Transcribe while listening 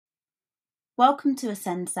Welcome to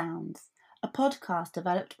Ascend Sounds, a podcast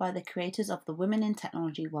developed by the creators of the Women in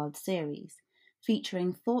Technology World series,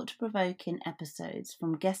 featuring thought-provoking episodes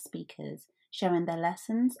from guest speakers sharing their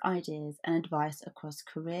lessons, ideas, and advice across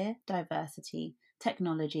career, diversity,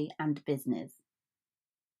 technology, and business.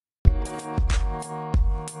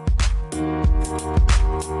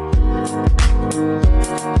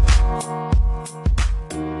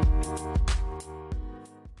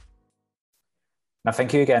 Now,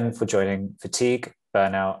 thank you again for joining Fatigue,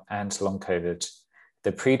 Burnout, and Long COVID,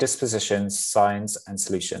 the predispositions, signs, and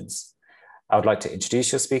solutions. I would like to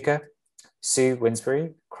introduce your speaker, Sue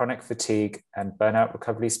Winsbury, chronic fatigue and burnout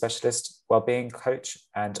recovery specialist, wellbeing coach,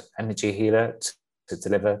 and energy healer to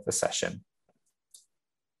deliver the session.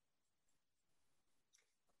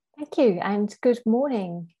 Thank you, and good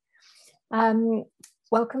morning.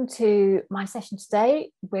 Welcome to my session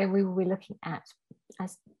today, where we will be looking at,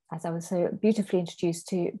 as I was so beautifully introduced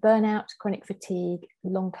to, burnout, chronic fatigue,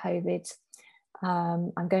 long COVID.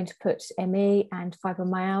 I'm going to put ME and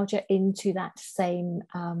fibromyalgia into that same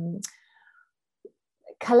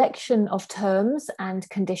collection of terms and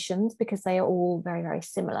conditions because they are all very, very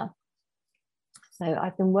similar. So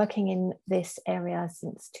I've been working in this area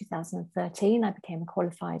since 2013. I became a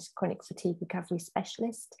qualified chronic fatigue recovery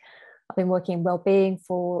specialist. I've been working in wellbeing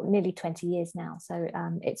for nearly 20 years now, so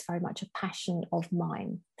it's very much a passion of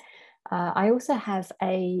mine. I also have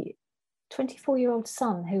a 24-year-old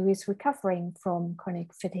son who is recovering from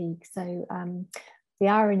chronic fatigue, so the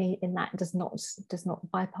irony in that does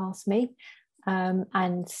not bypass me,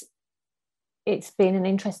 and it's been an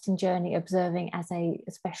interesting journey observing as a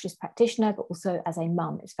specialist practitioner, but also as a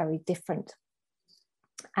mum. It's very different.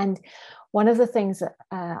 And one of the things that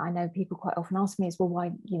I know people quite often ask me is, well,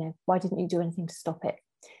 why didn't you do anything to stop it?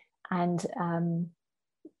 And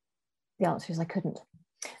the answer is I couldn't.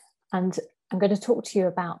 And I'm going to talk to you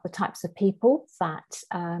about the types of people that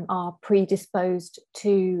are predisposed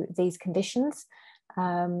to these conditions,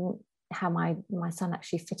 how my son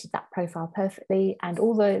actually fitted that profile perfectly, and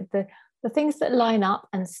all the things that line up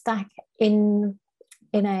and stack in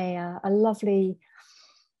a lovely,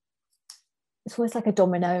 it's almost like a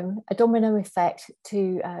domino effect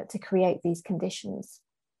to create these conditions.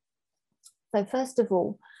 So first of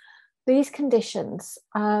all, these conditions,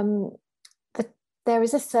 there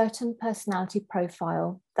is a certain personality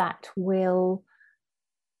profile that will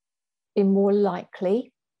be more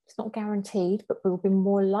likely, it's not guaranteed, but will be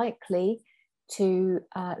more likely to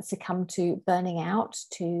succumb to burning out,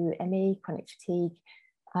 to ME, chronic fatigue,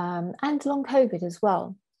 and long COVID as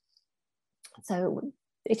well. So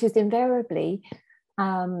it is invariably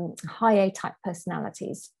high A-type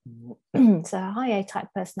personalities. So a high A-type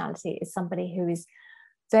personality is somebody who is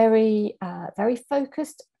very, very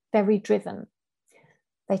focused, very driven.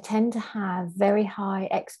 They tend to have very high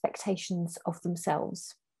expectations of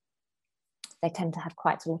themselves. They tend to have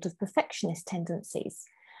quite a lot of perfectionist tendencies.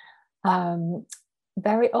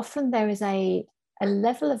 Very often there is a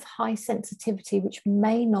level of high sensitivity which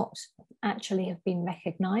may not actually have been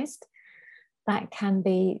recognized. That can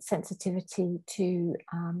be sensitivity to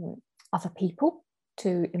other people,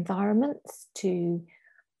 to environments, to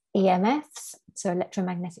EMFs, so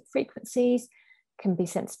electromagnetic frequencies, can be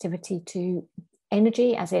sensitivity to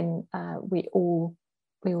energy, as in we all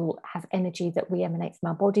have energy that we emanate from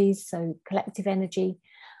our bodies, so collective energy.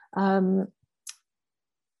 The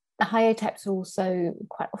high A types also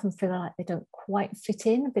quite often feel like they don't quite fit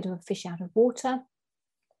in, a bit of a fish out of water.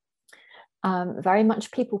 Very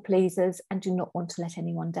much people pleasers and do not want to let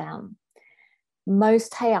anyone down.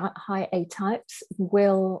 Most high A types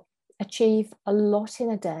will achieve a lot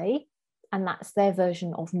in a day, and that's their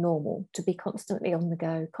version of normal, to be constantly on the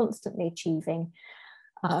go, constantly achieving.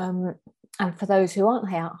 And for those who aren't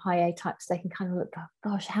high A types, they can kind of look,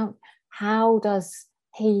 gosh, how does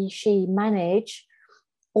she manage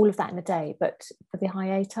all of that in a day? But for the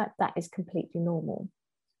high A type, that is completely normal.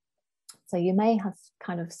 So you may have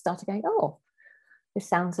kind of started going, oh, this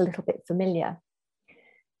sounds a little bit familiar.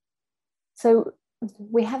 So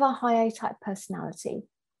we have our high A type personality.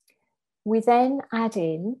 We then add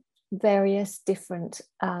in various different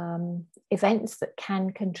events that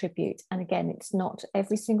can contribute. And again, it's not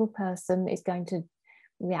every single person is going to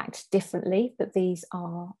react differently, but these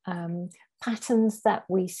are patterns that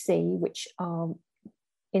we see, which are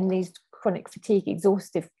in these chronic fatigue,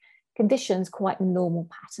 exhaustive conditions, quite normal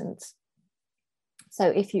patterns. So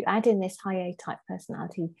if you add in this high A type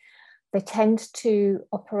personality, they tend to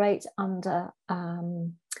operate under a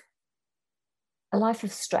life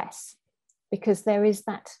of stress, because there is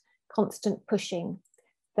that constant pushing.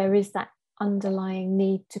 There is that underlying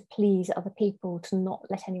need to please other people, to not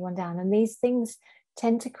let anyone down. And these things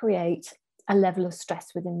tend to create a level of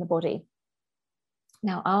stress within the body.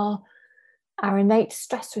 Now, our innate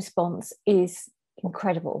stress response is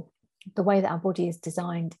incredible. The way that our body is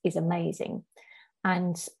designed is amazing.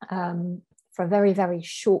 And for a very, very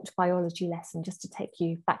short biology lesson, just to take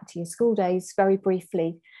you back to your school days very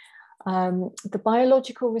briefly, the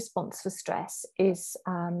biological response for stress is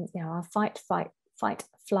our fight,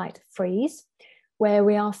 flight, freeze, where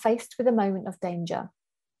we are faced with a moment of danger.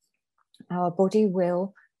 Our body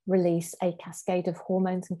will release a cascade of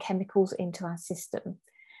hormones and chemicals into our system.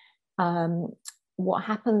 What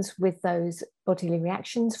happens with those bodily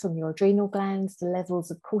reactions from your adrenal glands, the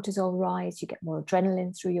levels of cortisol rise, you get more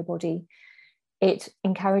adrenaline through your body. It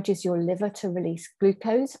encourages your liver to release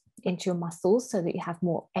glucose into your muscles so that you have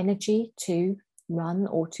more energy to run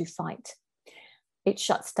or to fight. It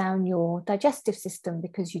shuts down your digestive system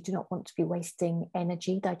because you do not want to be wasting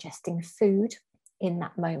energy digesting food in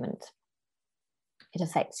that moment. It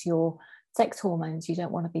affects your sex hormones. You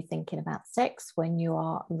don't want to be thinking about sex when you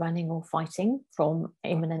are running or fighting from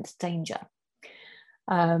imminent danger.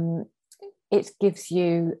 It gives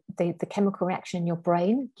you the chemical reaction in your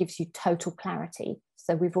brain, gives you total clarity.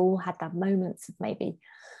 So we've all had that moments of maybe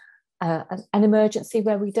an emergency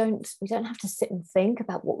where we don't have to sit and think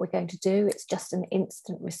about what we're going to do. It's just an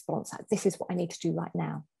instant response. Like, this is what I need to do right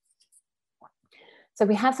now. So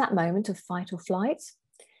we have that moment of fight or flight.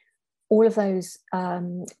 All of those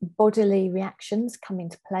bodily reactions come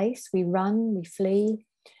into place. We run, we flee.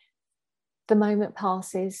 The moment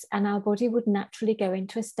passes and our body would naturally go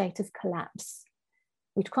into a state of collapse.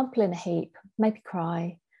 We'd crumple in a heap, maybe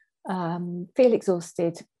cry, feel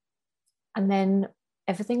exhausted, and then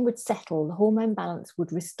everything would settle. The hormone balance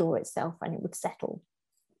would restore itself and it would settle.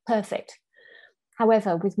 Perfect.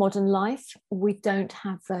 However, with modern life, we don't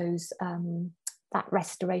have those that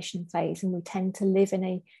restoration phase, and we tend to live in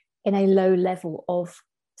a low level of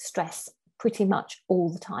stress pretty much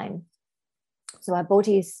all the time. So our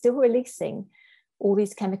body is still releasing all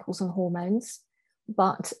these chemicals and hormones,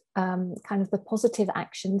 but kind of the positive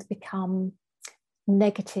actions become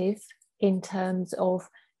negative in terms of,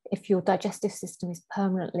 if your digestive system is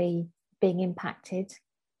permanently being impacted,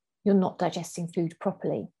 you're not digesting food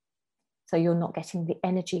properly. So you're not getting the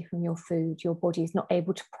energy from your food. Your body is not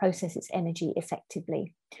able to process its energy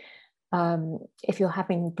effectively. If you're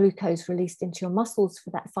having glucose released into your muscles for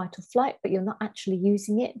that fight or flight, but you're not actually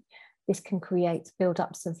using it, this can create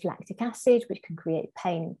buildups of lactic acid, which can create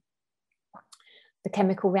pain. The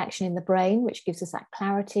chemical reaction in the brain, which gives us that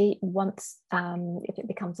clarity, once if it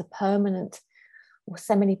becomes a permanent or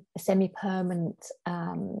semi-permanent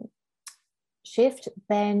shift,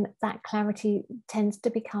 then that clarity tends to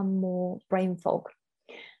become more brain fog.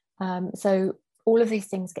 So all of these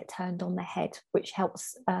things get turned on their head, which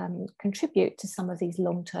helps contribute to some of these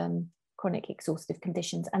long-term chronic exhaustive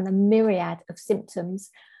conditions and the myriad of symptoms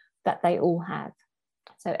that they all have.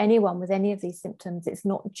 So anyone with any of these symptoms, it's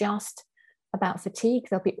not just about fatigue.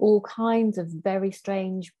 There'll be all kinds of very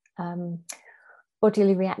strange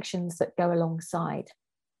bodily reactions that go alongside.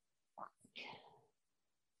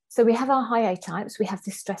 So we have our high A types, we have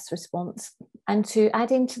this stress response, and to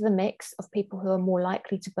add into the mix of people who are more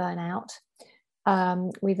likely to burn out,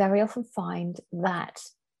 we very often find that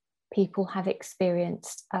people have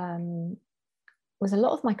experienced, with a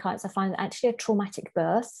lot of my clients, I find actually a traumatic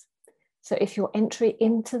birth. So if your entry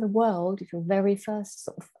into the world, if your very first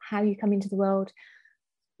sort of how you come into the world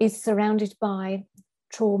is surrounded by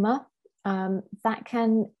trauma, that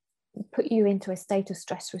can put you into a state of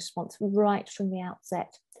stress response right from the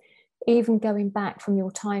outset. Even going back from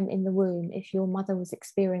your time in the womb, if your mother was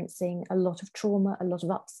experiencing a lot of trauma, a lot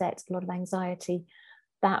of upset, a lot of anxiety,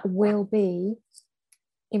 that will be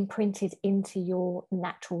imprinted into your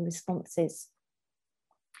natural responses.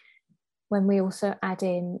 When we also add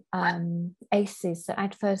in ACEs, so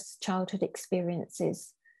adverse childhood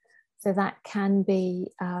experiences, so that can be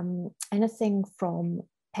anything from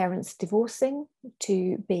parents divorcing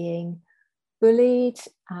to being bullied,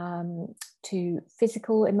 to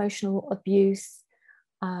physical, emotional abuse.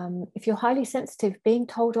 If you're highly sensitive, being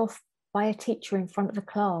told off by a teacher in front of a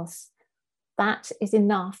class, that is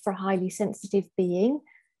enough for a highly sensitive being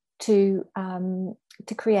to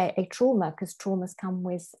create a trauma, because traumas come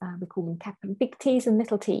with, we call them capital, big T's and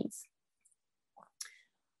little t's.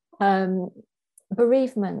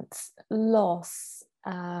 Bereavement, loss,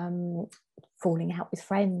 falling out with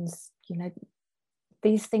friends, you know,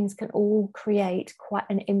 these things can all create quite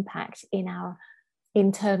an impact in our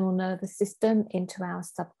internal nervous system, into our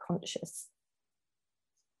subconscious.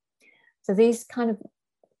 So these kind of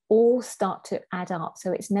all start to add up.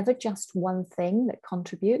 So it's never just one thing that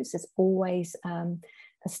contributes. There's always a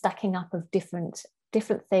stacking up of different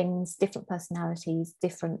different things, different personalities,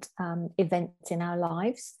 different events in our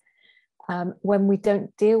lives. When we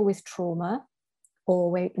don't deal with trauma,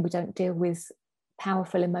 or we don't deal with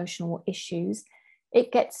powerful emotional issues,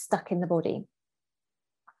 it gets stuck in the body.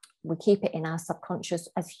 We keep it in our subconscious.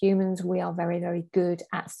 As humans, we are very, very good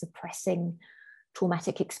at suppressing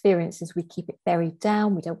traumatic experiences. We keep it buried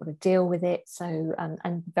down. We don't want to deal with it. So,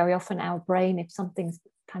 and very often our brain, if something's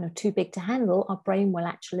kind of too big to handle, our brain will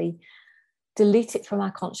actually delete it from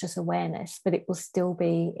our conscious awareness, but it will still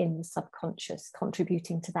be in the subconscious,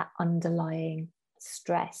 contributing to that underlying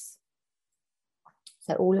stress.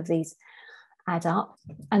 So all of these add up.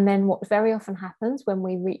 And then what very often happens when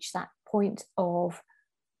we reach that point of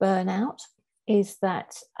burnout is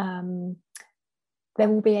that there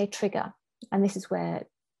will be a trigger. And this is where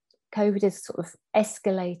COVID has sort of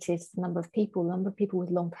escalated the number of people. The number of people with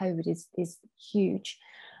long COVID is huge.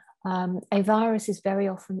 A virus is very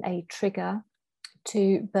often a trigger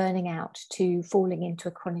to burning out, to falling into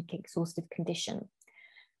a chronic exhaustive condition.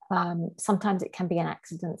 Sometimes it can be an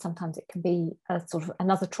accident, sometimes it can be a sort of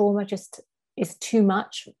another trauma, just is too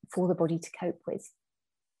much for the body to cope with.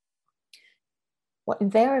 What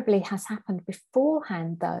invariably has happened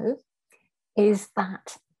beforehand, though, is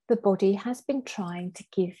that the body has been trying to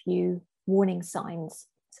give you warning signs.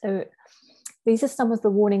 So these are some of the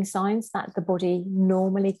warning signs that the body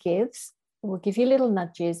normally gives. It will give you little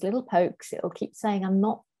nudges, little pokes. It'll keep saying, I'm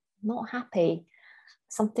not happy.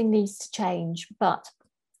 Something needs to change. But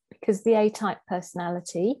because the A-type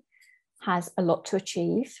personality has a lot to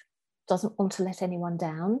achieve, doesn't want to let anyone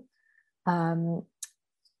down,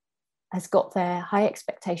 has got their high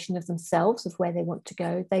expectation of themselves, of where they want to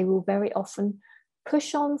go, they will very often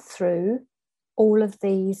push on through all of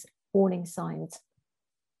these warning signs.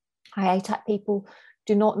 High A-type people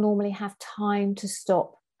do not normally have time to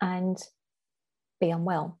stop and be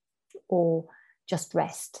unwell, or just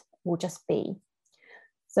rest, or just be.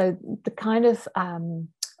 So the kind of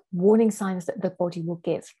warning signs that the body will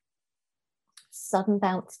give: sudden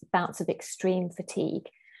bouts of extreme fatigue.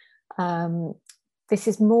 This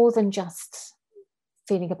is more than just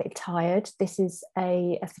feeling a bit tired. This is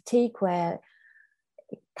a fatigue where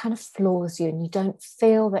it kind of floors you and you don't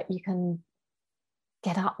feel that you can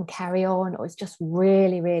get up and carry on, or it's just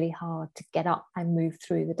really, really hard to get up and move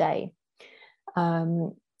through the day.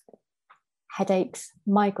 Headaches,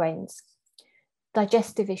 migraines,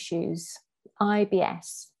 digestive issues,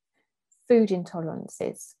 IBS, food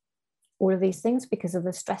intolerances, all of these things because of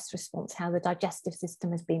the stress response, how the digestive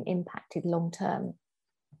system has been impacted long term.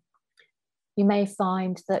 You may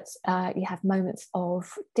find that you have moments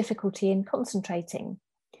of difficulty in concentrating.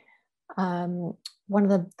 One of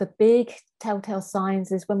the big telltale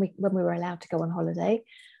signs is when we were allowed to go on holiday,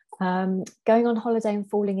 going on holiday and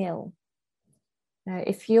falling ill. Now,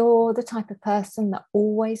 if you're the type of person that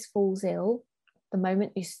always falls ill the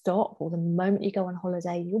moment you stop or the moment you go on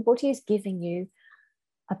holiday, your body is giving you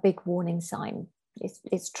a big warning sign.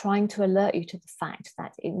 It's trying to alert you to the fact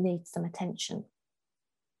that it needs some attention.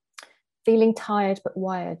 Feeling tired but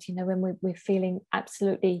wired, when we're feeling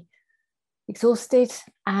absolutely exhausted,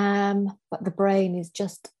 but the brain is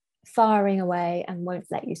just firing away and won't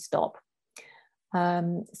let you stop.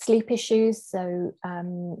 Sleep issues, so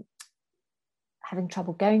having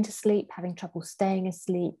trouble going to sleep, having trouble staying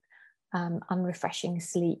asleep, unrefreshing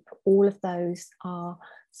sleep, all of those are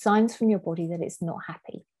signs from your body that it's not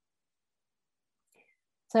happy.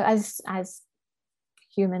 So as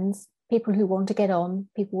humans, people who want to get on,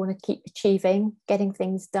 people want to keep achieving, getting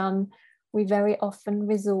things done, we very often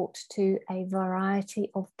resort to a variety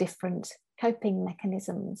of different coping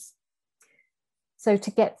mechanisms. So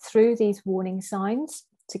to get through these warning signs,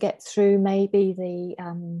 to get through maybe the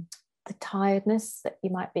tiredness that you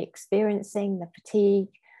might be experiencing, the fatigue,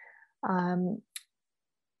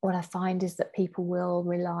 what I find is that people will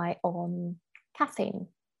rely on caffeine.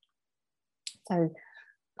 So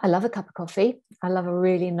I love a cup of coffee. I love a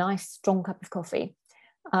really nice, strong cup of coffee.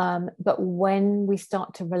 But when we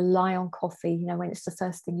start to rely on coffee, when it's the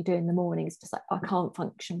first thing you do in the morning, it's just like, I can't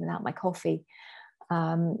function without my coffee.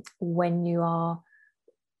 When you are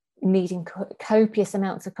needing copious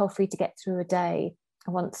amounts of coffee to get through a day.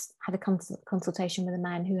 I once had a consultation with a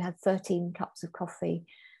man who had 13 cups of coffee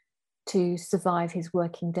to survive his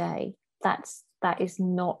working day. That is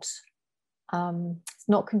not it's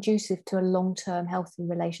not conducive to a long-term healthy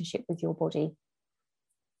relationship with your body.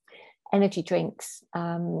 Energy drinks,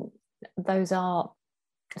 those are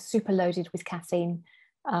super loaded with caffeine.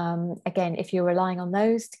 Again, if you're relying on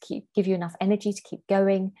those to give you enough energy to keep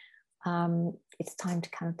going, it's time to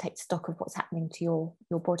kind of take stock of what's happening to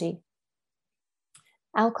your body.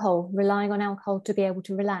 Alcohol, relying on alcohol to be able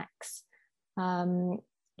to relax.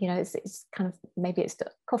 You know, it's kind of, maybe it's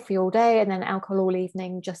coffee all day and then alcohol all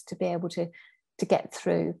evening, just to be able to get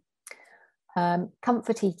through.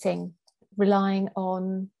 Comfort eating, relying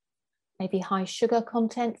on maybe high sugar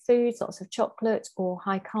content foods, lots of chocolate, or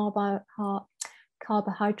high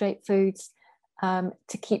carbohydrate foods,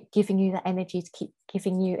 to keep giving you the energy, to keep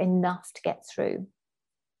giving you enough to get through.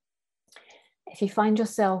 If you find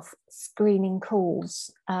yourself screening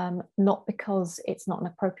calls, not because it's not an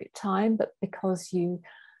appropriate time, but because you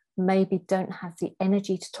maybe don't have the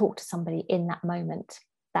energy to talk to somebody in that moment,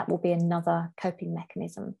 that will be another coping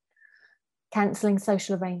mechanism. Cancelling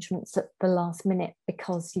social arrangements at the last minute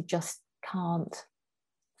because you just can't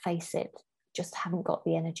face it, just haven't got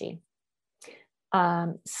the energy.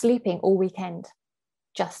 Sleeping all weekend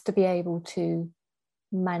just to be able to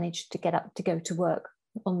manage to get up to go to work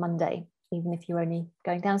on Monday, even if you're only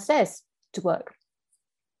going downstairs to work.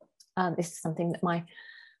 This is something that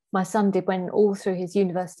my son did when, all through his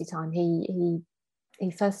university time, he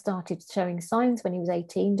first started showing signs when he was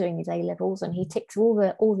 18, doing his A-levels, and he ticked all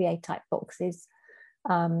the A-type boxes,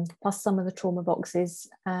 plus some of the trauma boxes,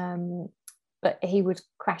 but he would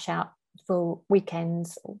crash out for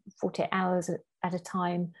weekends, 48 hours at a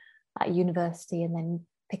time at university, and then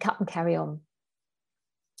pick up and carry on.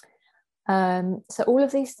 So all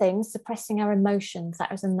of these things, suppressing our emotions,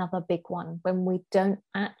 that is another big one. When we don't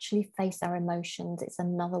actually face our emotions, it's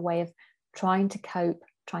another way of trying to cope,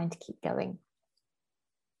 trying to keep going.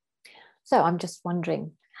 So I'm just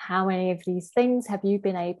wondering, how many of these things have you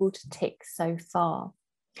been able to tick so far?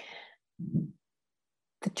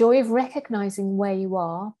 The joy of recognizing where you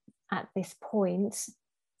are at this point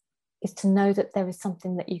is to know that there is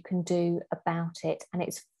something that you can do about it. And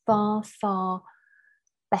it's far, far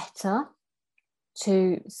better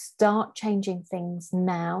to start changing things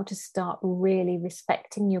now, to start really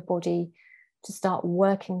respecting your body, to start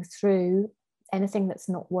working through anything that's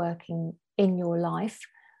not working in your life,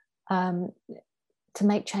 to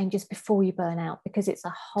make changes before you burn out, because it's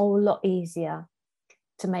a whole lot easier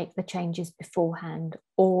to make the changes beforehand,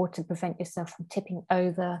 or to prevent yourself from tipping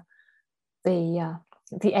over the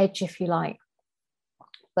edge, if you like.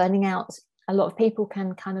 Burning out, a lot of people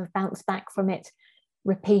can kind of bounce back from it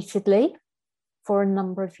repeatedly for a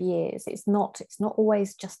number of years. It's not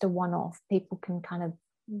always just a one-off. People can kind of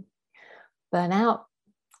burn out,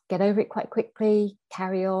 get over it quite quickly,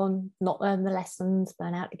 carry on, not learn the lessons,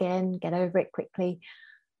 burn out again, get over it quickly.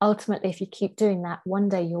 Ultimately, if you keep doing that, one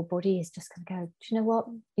day your body is just going to go, do you know what?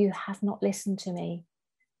 You have not listened to me.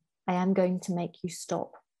 I am going to make you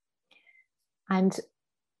stop. And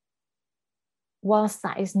whilst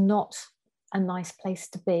that is not a nice place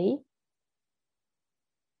to be,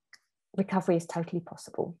 recovery is totally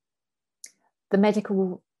possible. The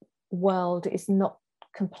medical world is not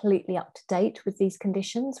completely up to date with these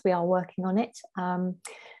conditions. We are working on it.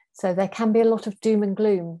 So there can be a lot of doom and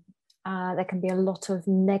gloom. There can be a lot of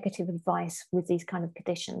negative advice with these kind of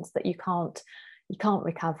conditions, that you can't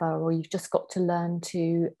recover, or you've just got to learn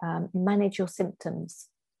to manage your symptoms.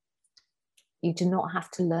 You do not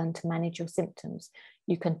have to learn to manage your symptoms.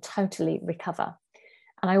 You can totally recover.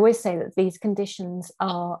 And I always say that these conditions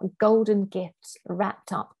are golden gifts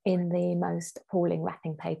wrapped up in the most appalling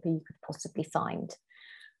wrapping paper you could possibly find,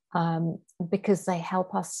 because they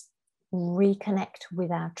help us reconnect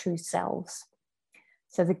with our true selves.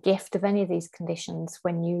 So the gift of any of these conditions,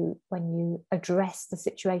 when you address the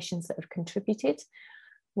situations that have contributed,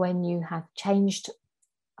 when you have changed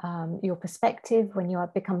your perspective, when you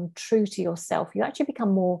have become true to yourself, you actually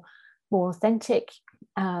become more authentic,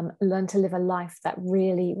 learn to live a life that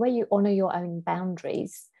really, where you honor your own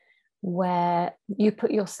boundaries, where you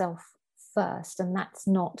put yourself first. And that's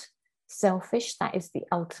not selfish, that is the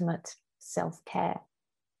ultimate self-care.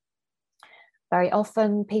 Very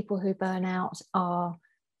often people who burn out are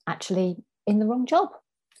actually in the wrong job.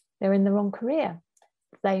 They're in the wrong career.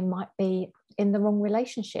 They might be in the wrong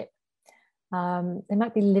relationship. They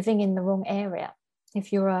might be living in the wrong area.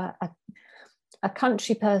 If you're a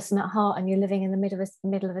country person at heart and you're living in the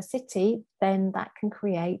middle of a city, then that can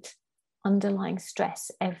create underlying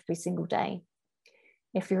stress every single day.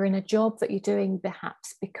 If you're in a job that you're doing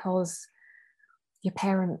perhaps because your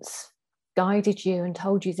parents guided you and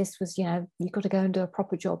told you this was, you've got to go and do a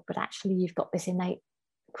proper job, but actually you've got this innate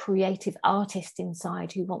creative artist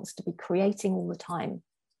inside who wants to be creating all the time,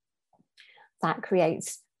 that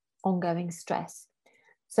creates ongoing stress.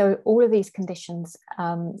 So all of these conditions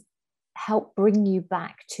help bring you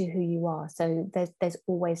back to who you are. So there's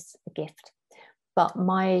always a gift. But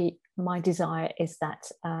my desire is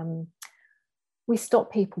that we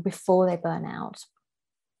stop people before they burn out.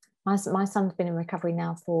 My son's been in recovery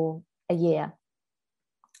now for a year.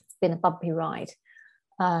 been a bumpy ride.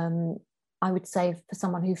 I would say for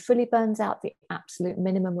someone who fully burns out, the absolute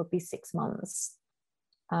minimum would be 6 months.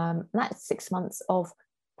 That's 6 months of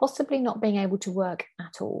possibly not being able to work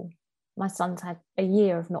at all. My son's had a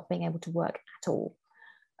year of not being able to work at all.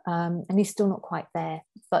 And he's still not quite there,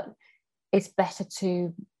 but it's better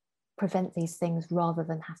to prevent these things rather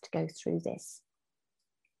than have to go through this.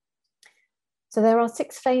 So there are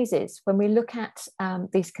 6 phases. When we look at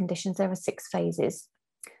these conditions, there are 6 phases.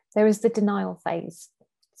 There is the denial phase.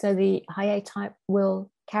 So the high A type will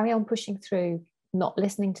carry on pushing through, not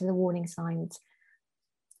listening to the warning signs.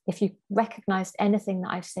 If you recognized anything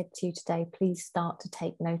that I've said to you today, please start to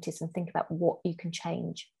take notice and think about what you can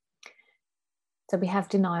change. So we have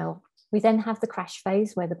denial. We then have the crash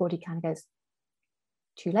phase where the body kind of goes,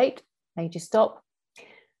 too late, major stop.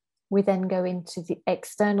 We then go into the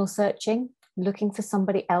external searching, looking for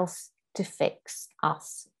somebody else to fix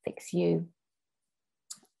us, fix you,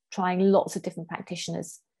 trying lots of different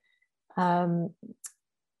practitioners.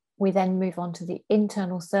 We then move on to the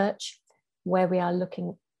internal search, where we are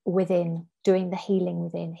looking within, doing the healing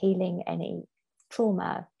within, healing any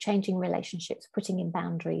trauma, changing relationships, putting in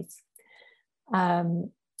boundaries.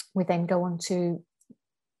 We then go on to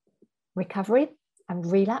recovery and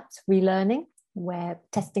relapse, relearning, where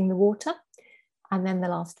testing the water. And then the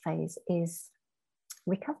last phase is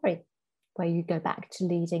recovery, where you go back to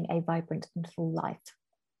leading a vibrant and full life.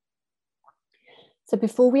 So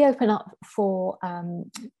before we open up for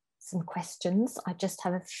some questions, I just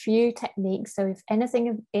have a few techniques. So if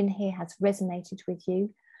anything in here has resonated with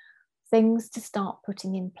you, things to start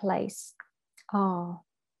putting in place are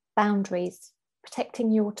boundaries,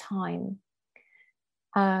 protecting your time,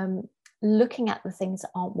 looking at the things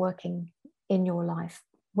that aren't working in your life,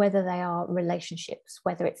 whether they are relationships,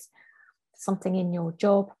 whether it's something in your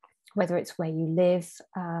job, whether it's where you live,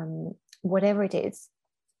 whatever it is,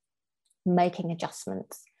 making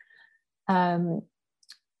adjustments.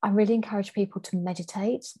 I really encourage people to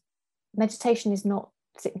meditate. Meditation is not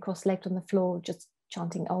sitting cross-legged on the floor just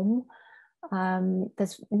chanting Om.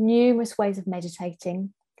 There's numerous ways of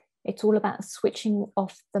meditating. It's all about switching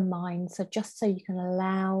off the mind, so just so you can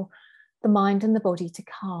allow the mind and the body to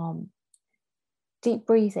calm. Deep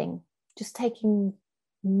breathing, just taking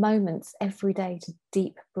moments every day to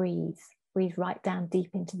deep breathe right down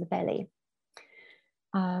deep into the belly.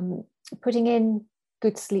 Putting in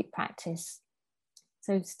good sleep practice,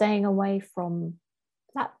 so staying away from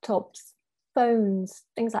laptops, phones,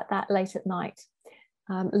 things like that late at night.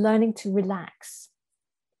 Learning to relax,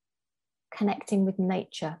 connecting with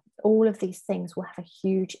nature, all of these things will have a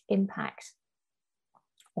huge impact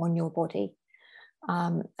on your body.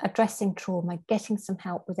 Addressing trauma, getting some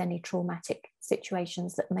help with any traumatic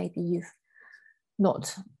situations that maybe you've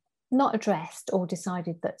not addressed, or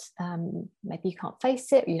decided that maybe you can't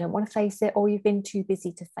face it, or you don't want to face it, or you've been too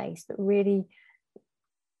busy to face. But really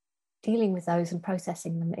dealing with those and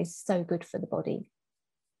processing them is so good for the body.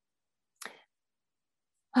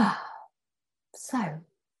 So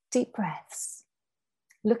deep breaths,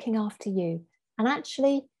 looking after you, and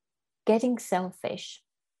actually getting selfish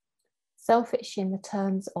in the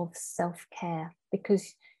terms of self-care,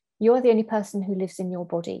 because you're the only person who lives in your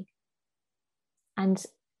body. And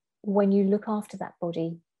when you look after that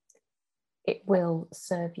body, it will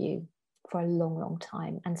serve you for a long, long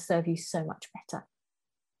time and serve you so much better.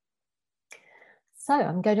 So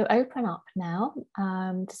I'm going to open up now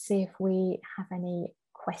to see if we have any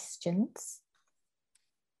questions.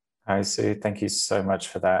 Hi, Sue. Thank you so much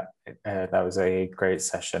for that. That was a great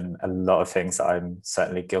session. A lot of things that I'm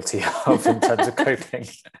certainly guilty of in terms of coping.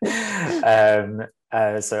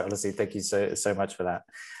 So honestly, thank you so much for that.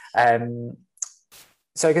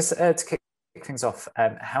 So I guess to kick things off,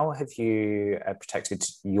 how have you protected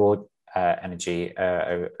your energy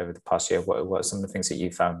over the past year? What are some of the things that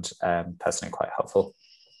you found personally quite helpful?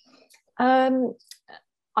 I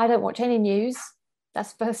don't watch any news.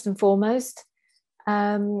 That's first and foremost.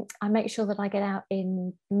 I make sure that I get out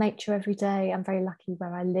in nature every day. I'm very lucky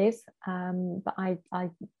where I live, but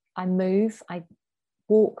I move, I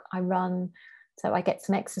walk, I run, so I get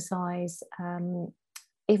some exercise.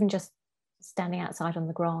 Even just standing outside on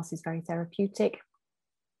the grass is very therapeutic.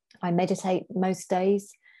 I meditate most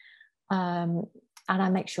days, and I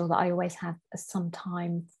make sure that I always have some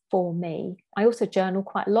time for me. I also journal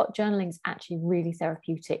quite a lot. Journaling is actually really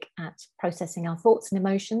therapeutic at processing our thoughts and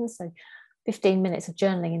emotions. So 15 minutes of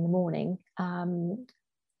journaling in the morning,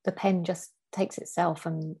 the pen just takes itself,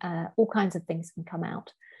 and all kinds of things can come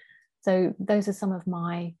out. So those are some of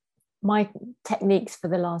my techniques for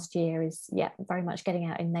the last year. Is very much getting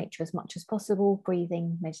out in nature as much as possible,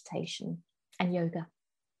 breathing, meditation, and yoga.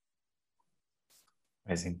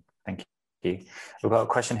 Amazing. Thank you. We've got a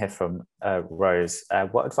question here from Rose.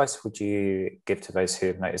 What advice would you give to those who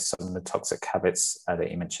have noticed some of the toxic habits that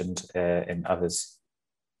you mentioned in others?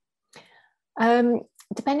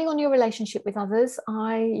 Depending on your relationship with others,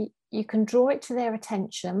 you can draw it to their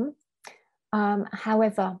attention.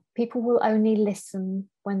 However, people will only listen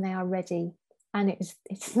when they are ready. And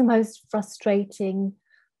it's the most frustrating,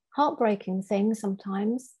 heartbreaking thing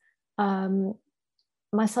sometimes.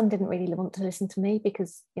 My son didn't really want to listen to me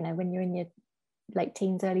because, when you're in your late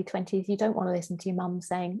teens, early 20s, you don't want to listen to your mum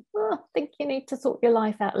saying, I think you need to sort your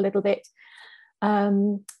life out a little bit.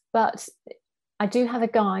 But I do have a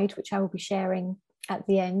guide, which I will be sharing at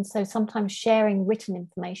the end. So sometimes sharing written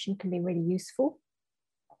information can be really useful.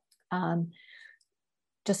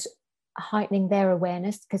 Just heightening their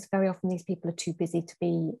awareness, because very often these people are too busy to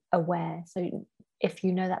be aware. So if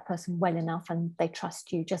you know that person well enough and they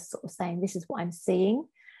trust you, just sort of saying, this is what I'm seeing.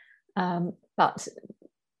 But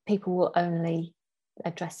people will only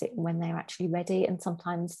address it when they're actually ready. And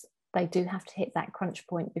sometimes they do have to hit that crunch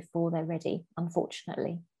point before they're ready,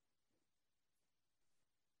 unfortunately.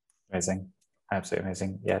 Amazing. Absolutely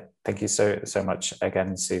amazing. Yeah, thank you so much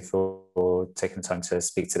again, Sue, for taking the time to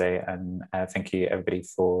speak today, and thank you everybody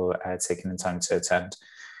for taking the time to attend.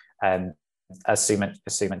 As Sue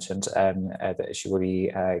mentioned, that she will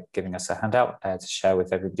be giving us a handout to share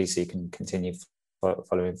with everybody, so you can continue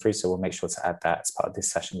following through. So we'll make sure to add that as part of this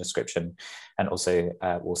session description, and also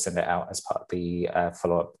we'll send it out as part of the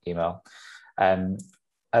follow-up email.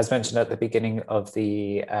 As mentioned at the beginning of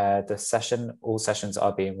the session, all sessions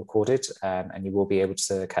are being recorded, and you will be able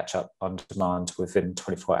to catch up on demand within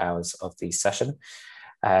 24 hours of the session.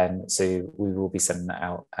 So we will be sending that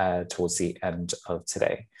out towards the end of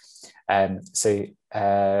today. So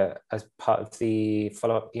as part of the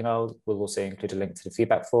follow-up email, we'll also include a link to the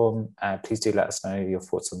feedback form. Please do let us know your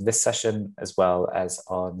thoughts on this session, as well as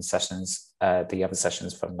on sessions, the other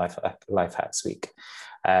sessions from Life Hacks Week,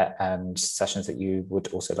 and sessions that you would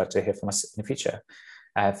also like to hear from us in the future.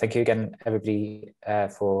 Thank you again, everybody,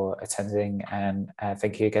 for attending, and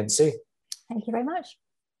thank you again, Sue. Thank you very much.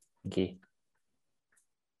 Thank you.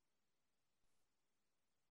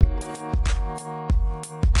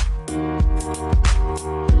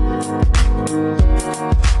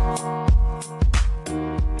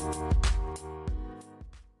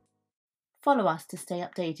 Follow us to stay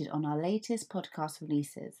updated on our latest podcast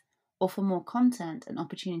releases, or for more content and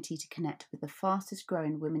opportunity to connect with the fastest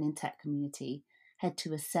growing women in tech community, head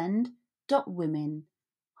to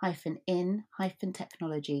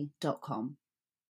ascend.women-in-technology.com.